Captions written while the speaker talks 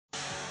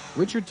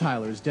Richard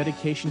Tyler's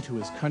dedication to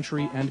his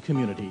country and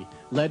community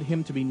led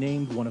him to be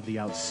named one of the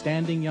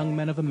outstanding young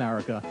men of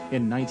America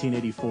in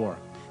 1984.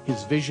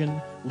 His vision,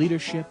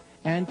 leadership,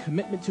 and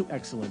commitment to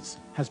excellence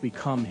has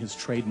become his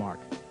trademark.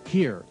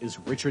 Here is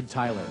Richard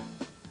Tyler.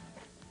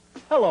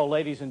 Hello,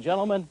 ladies and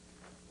gentlemen.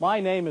 My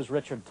name is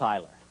Richard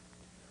Tyler.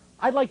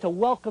 I'd like to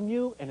welcome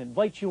you and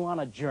invite you on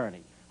a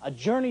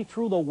journey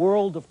through the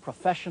world of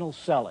professional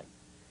selling.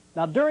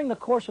 Now, during the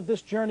course of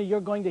this journey,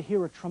 you're going to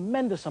hear a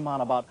tremendous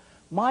amount about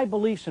my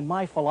beliefs and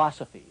my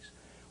philosophies.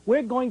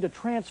 We're going to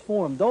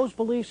transform those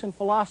beliefs and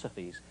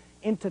philosophies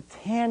into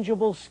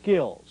tangible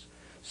skills.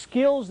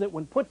 Skills that,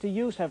 when put to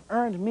use, have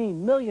earned me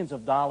millions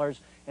of dollars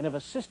and have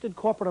assisted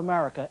corporate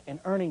America in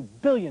earning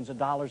billions of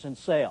dollars in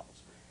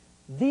sales.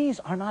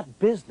 These are not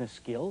business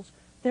skills,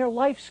 they're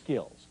life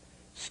skills.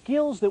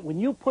 Skills that, when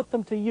you put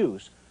them to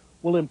use,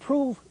 will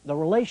improve the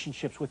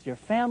relationships with your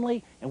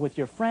family and with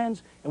your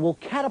friends and will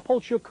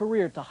catapult your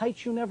career to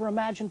heights you never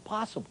imagined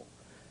possible.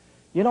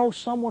 You know,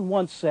 someone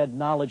once said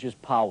knowledge is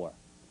power.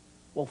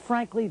 Well,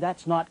 frankly,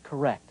 that's not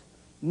correct.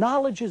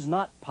 Knowledge is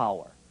not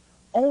power.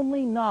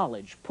 Only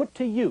knowledge put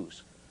to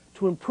use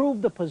to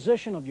improve the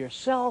position of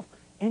yourself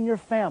and your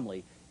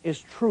family is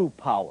true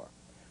power.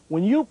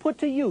 When you put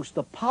to use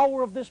the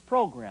power of this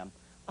program,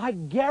 I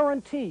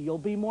guarantee you'll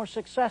be more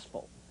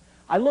successful.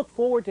 I look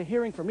forward to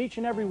hearing from each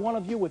and every one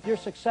of you with your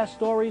success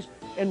stories,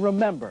 and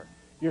remember,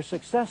 your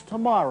success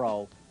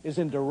tomorrow is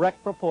in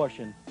direct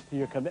proportion to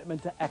your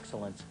commitment to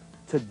excellence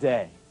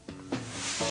today.